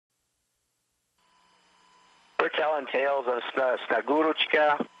telling tales of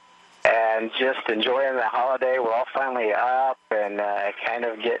Snaguruchka and just enjoying the holiday. We're all finally up and kind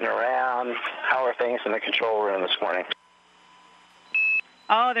of getting around. How are things in the control room this morning?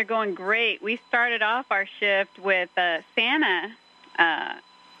 Oh, they're going great. We started off our shift with Santa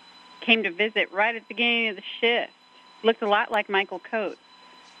came to visit right at the beginning of the shift. Looked a lot like Michael Coates.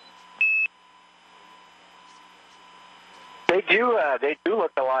 They do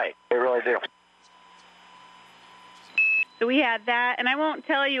look alike. They really do. So we had that, and I won't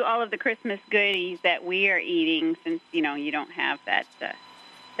tell you all of the Christmas goodies that we are eating since, you don't have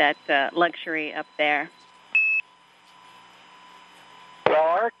that luxury up there. Well,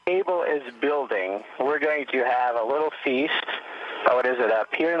 our cable is building. We're going to have a little feast. What is it?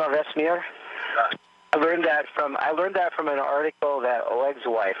 Pierre Novitskiy? I learned that from an article that Oleg's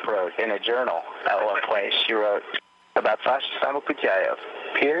wife wrote in a journal at one place. She wrote about Sasha Samokutyaev,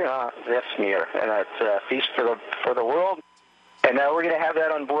 Pierre Novitskiy, and it's a feast for the world. And we're going to have that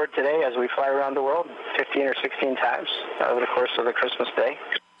on board today as we fly around the world 15 or 16 times over the course of the Christmas day.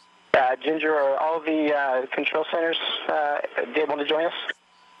 Ginger, are all the control centers able to join us?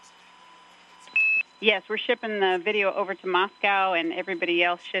 Yes, we're shipping the video over to Moscow, and everybody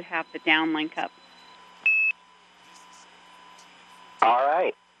else should have the downlink up. All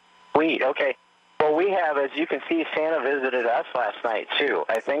right. Sweet. Okay. Well, we have, as you can see, Santa visited us last night, too.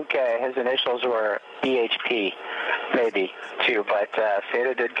 I think his initials were EHP, maybe, too. But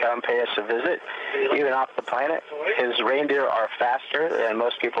Santa did come pay us a visit, even off the planet. His reindeer are faster than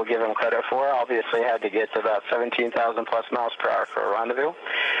most people give him credit for. Obviously, had to get to about 17,000-plus miles per hour for a rendezvous.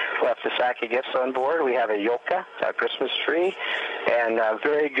 Left a sack of gifts on board. We have a yolka, a Christmas tree, and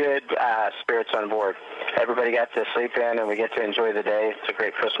very good spirits on board. Everybody got to sleep in, and we get to enjoy the day. It's a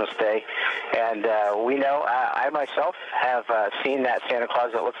great Christmas day. And we know, I myself have seen that Santa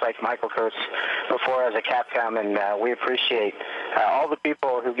Claus that looks like Michael Coates before as a Capcom, and we appreciate all the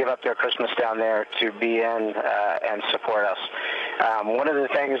people who give up their Christmas down there to be in and support us. One of the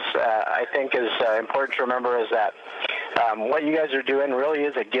things I think is important to remember is that what you guys are doing really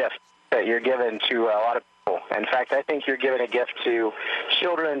is a gift that you're giving to a lot of people. In fact, I think you're giving a gift to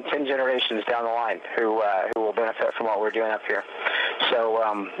children 10 generations down the line who will benefit from what we're doing up here.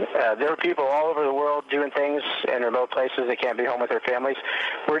 So there are people all over the world doing things in remote places that can't be home with their families.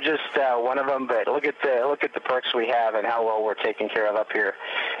 We're just one of them, but look at the perks we have and how well we're taken care of up here.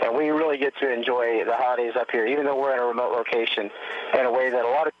 And we really get to enjoy the holidays up here, even though we're in a remote location, in a way that a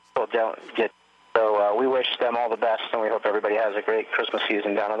lot of people don't get. So we wish them all the best, and we hope everybody has a great Christmas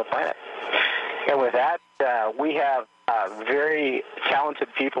season down on the planet. And with that, we have very talented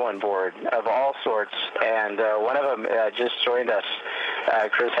people on board of all sorts, and one of them just joined us.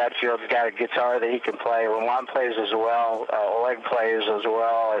 Chris Hadfield's got a guitar that he can play. Roman plays as well. Oleg plays as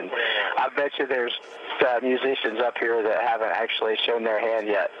well, and I bet you there's musicians up here that haven't actually shown their hand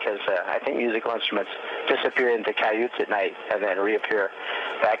yet, because I think musical instruments disappear into cayutes at night and then reappear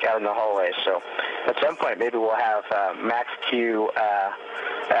back out in the hallways. So at some point, maybe we'll have Max Q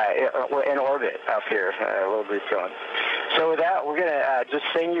in orbit up here. We'll be going. So with that, we're gonna just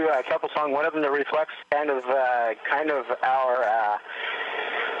sing you a couple songs. One of them that reflects kind of our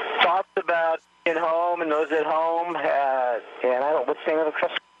thoughts about being home and those at home. And I don't. What's the name of the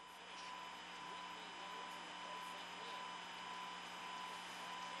Christmas?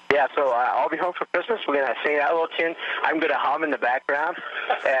 Yeah, so I'll be home for Christmas. We're going to sing that little tune. I'm going to hum in the background,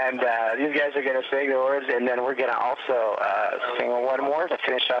 and these guys are going to sing the words, and then we're going to also sing one more to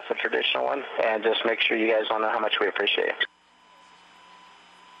finish off the traditional one, and just make sure you guys all know how much we appreciate it.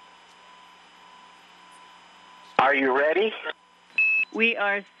 Are you ready? We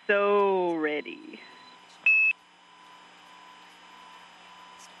are so ready.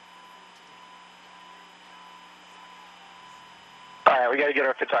 All right, we got to get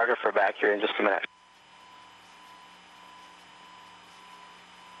our photographer back here in just a minute.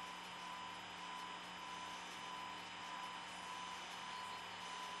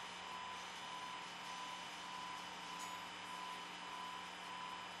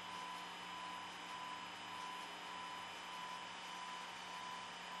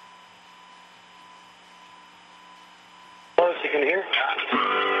 Close, you can hear?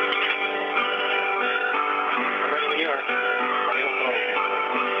 Right when you are.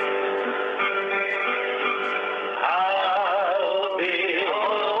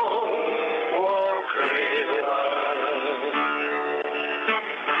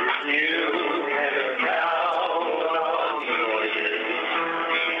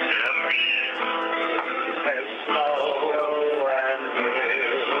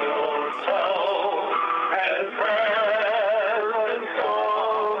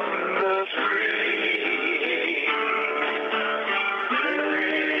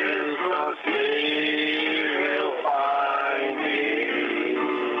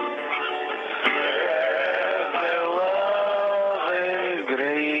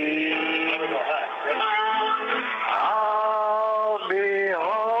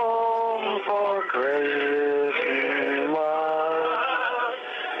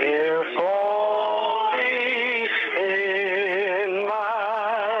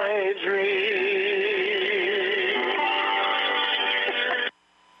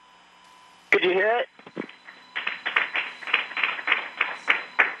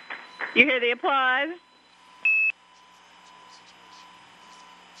 You hear the applause?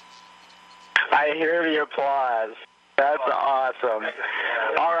 I hear the applause. That's awesome.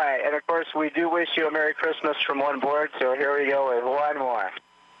 All right, and of course, we do wish you a Merry Christmas from on board, so here we go with one more.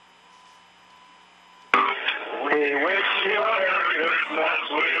 We wish you a Merry Christmas.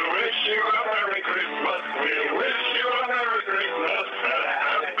 We wish you a Merry Christmas. We wish you a Merry Christmas and a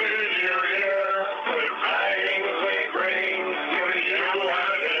Happy New Year. With tidings we bring to you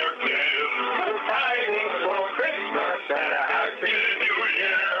and your kids. With tidings for Christmas and a Happy New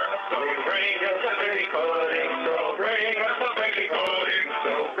Year. So bring us a biggie pudding. So bring us a biggie pudding.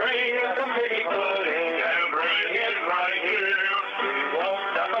 So bring us a biggie pudding and bring it right here. We won't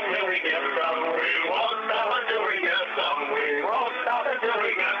stop until we get some. We won't stop until we get some. We won't stop until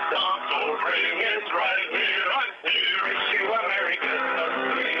we get some. So bring it right here. We wish you a Merry Christmas.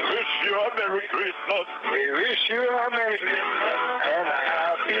 We wish you a Merry Christmas. We wish you a Merry Christmas and a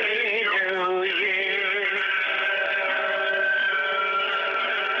Happy New Year.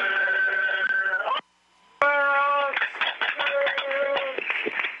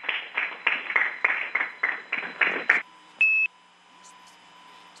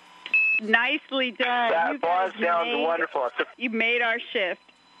 Nicely done. That applause sounds wonderful. You made our shift.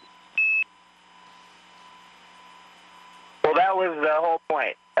 Well, that was the whole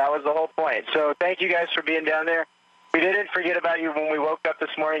point. That was the whole point. So thank you guys for being down there. We didn't forget about you when we woke up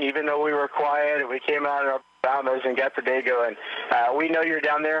this morning, even though we were quiet and we came out in our pajamas and got the day going. We know you're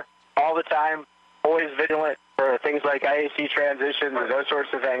down there all the time, always vigilant for things like IAC transitions and those sorts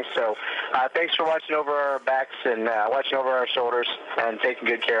of things. So thanks for watching over our backs and watching over our shoulders and taking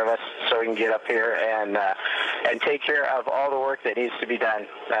good care of us so we can get up here and take care of all the work that needs to be done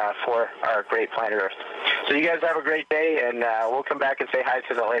for our great planet Earth. So you guys have a great day, and we'll come back and say hi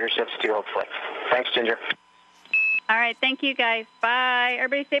to the later ships too, hopefully. Thanks, Ginger. All right, thank you guys. Bye.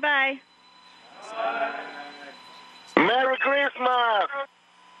 Everybody say bye. Merry Christmas!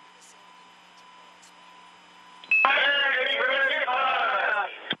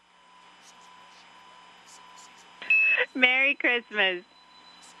 Merry Christmas.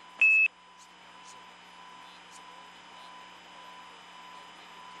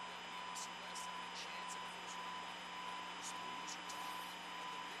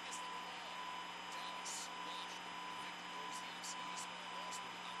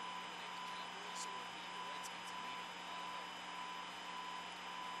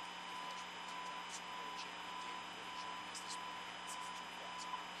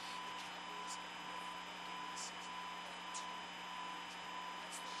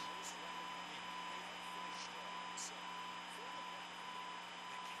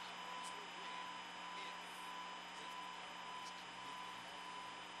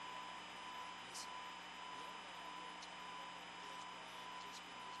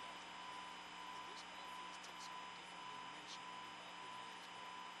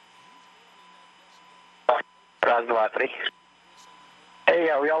 Hey,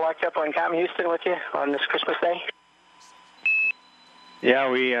 are we all locked up on COM Houston with you on this Christmas Day? Yeah,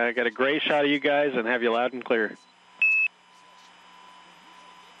 we got a great shot of you guys and have you loud and clear.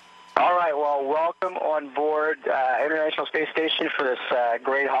 All right, well, welcome on board International Space Station for this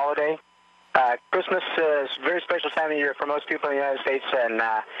great holiday. Christmas is a very special time of year for most people in the United States, and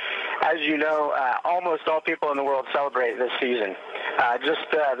as you know, almost all people in the world celebrate this season. Just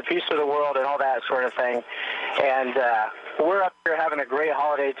the peace of the world and all that sort of thing. And we're up here having a great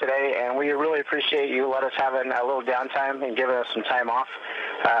holiday today, and we really appreciate you let us having a little downtime and giving us some time off.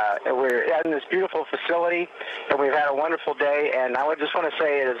 We're in this beautiful facility, and we've had a wonderful day, and I would just want to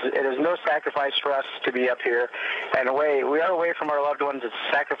say it is no sacrifice for us to be up here. And we are away from our loved ones. It's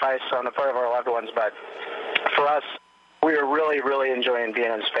a sacrifice on the part of our loved ones, but for us, we are really, really enjoying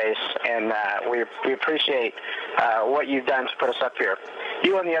being in space, and we appreciate what you've done to put us up here.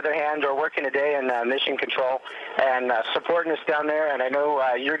 You, on the other hand, are working today in mission control and supporting us down there, and I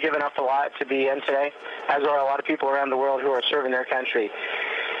know you're giving up a lot to be in today, as are a lot of people around the world who are serving their country.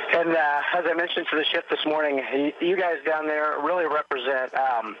 And as I mentioned to the ship this morning, you guys down there really represent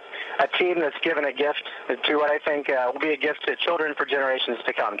a team that's given a gift to what I think will be a gift to children for generations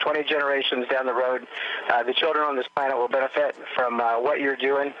to come. 20 generations down the road, the children on this planet will benefit from what you're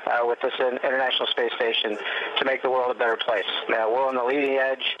doing with this International Space Station to make the world a better place. We're on the leading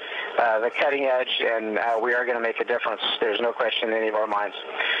edge, the cutting edge, and we are going to make a difference. There's no question in any of our minds.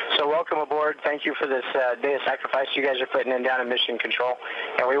 So welcome aboard. Thank you for this day of sacrifice you guys are putting in down in Mission Control.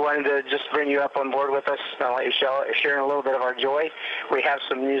 And we wanted to just bring you up on board with us and let you share a little bit of our joy. We have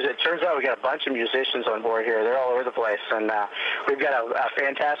some music. It turns out we got a bunch of musicians on board here. They're all over the place. And we've got a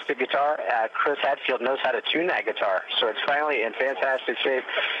fantastic guitar. Chris Hadfield knows how to tune that guitar. So it's finally in fantastic shape.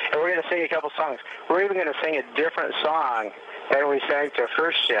 And we're going to sing a couple songs. We're even going to sing a different song than we sang to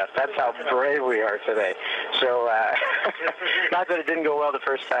first shift. That's how brave we are today. So, not that it didn't go well the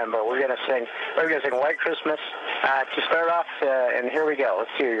first time, but we're going to sing White Christmas to start off, and here we go.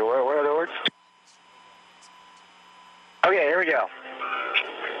 Let's see. Where are the words? Okay, here we go.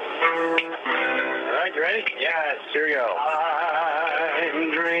 All right, you ready? Yes, here we go.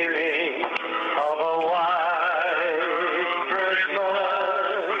 I'm dreaming of a white Christmas,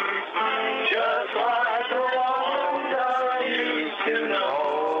 just like the ones I used to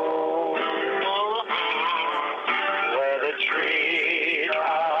know, where the treetops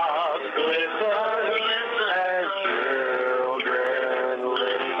glisten as children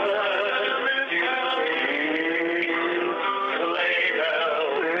listen to sleigh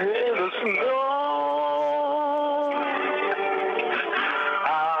bells in the snow.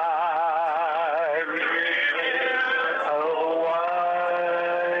 I'm dreaming of a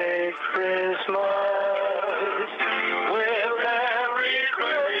white Christmas with every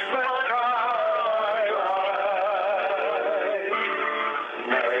Christmas twilight.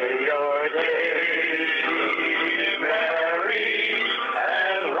 May your days be merry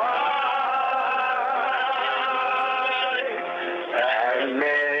and bright, and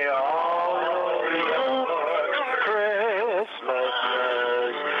may all your Christmases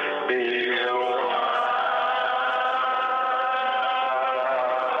be white.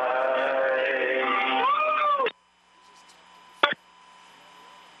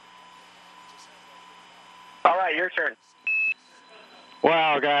 All right, your turn.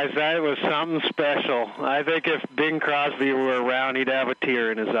 Wow, guys, that was something special. I think if Bing Crosby were around, he'd have a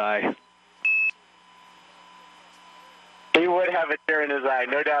tear in his eye. He would have a tear in his eye,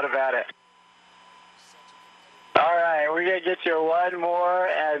 no doubt about it. All right, we're going to get you one more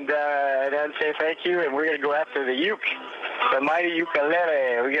and then say thank you, and we're going to go after the uke, the mighty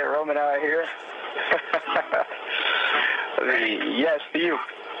ukulele. We get Roman out here. Yes, the uke.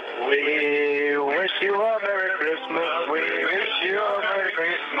 We wish you a Merry Christmas. We wish you a Merry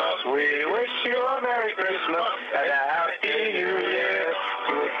Christmas. We wish you a Merry Christmas and a Happy New Year.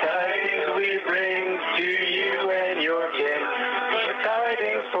 Good tidings we bring to you and your kin. Good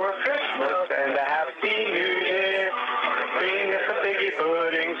tidings for Christmas and a Happy New Year. Bring us a piggy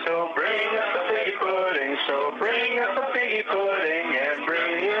pudding, so bring us a piggy pudding, so bring us a piggy pudding and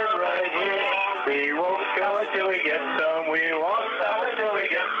bring it right here. We won't go until we get some. We won't stop until we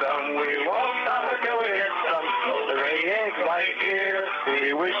get some. We won't stop until we get some. The rain ain't right here.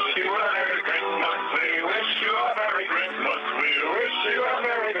 We wish you a Merry Christmas. We wish you a Merry Christmas. We wish you a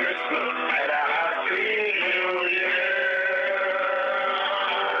Merry Christmas and a Happy New Year.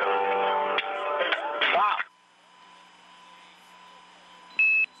 Wow.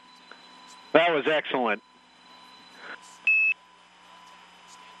 That was excellent.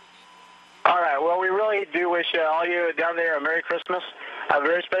 All right, well, we really do wish all you down there a Merry Christmas. A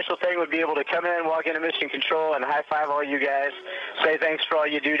very special thing would be able to come in, walk into Mission Control, and high-five all you guys. Say thanks for all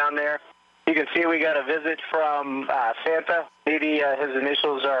you do down there. You can see we got a visit from Santa. Maybe his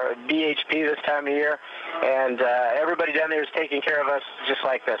initials are BHP this time of year. And everybody down there is taking care of us just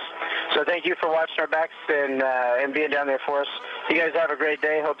like this. So thank you for watching our backs and being down there for us. You guys have a great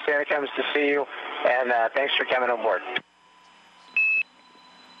day. Hope Santa comes to see you. And thanks for coming on board.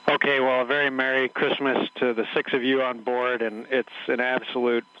 Okay, well, a very Merry Christmas to the 6 of you on board, and it's an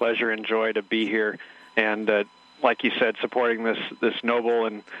absolute pleasure and joy to be here. And like you said, supporting this noble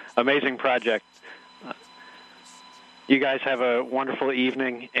and amazing project. You guys have a wonderful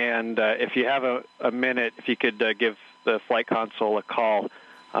evening, and if you have a minute, if you could give the flight console a call,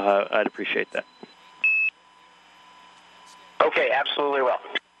 I'd appreciate that. Okay, absolutely will.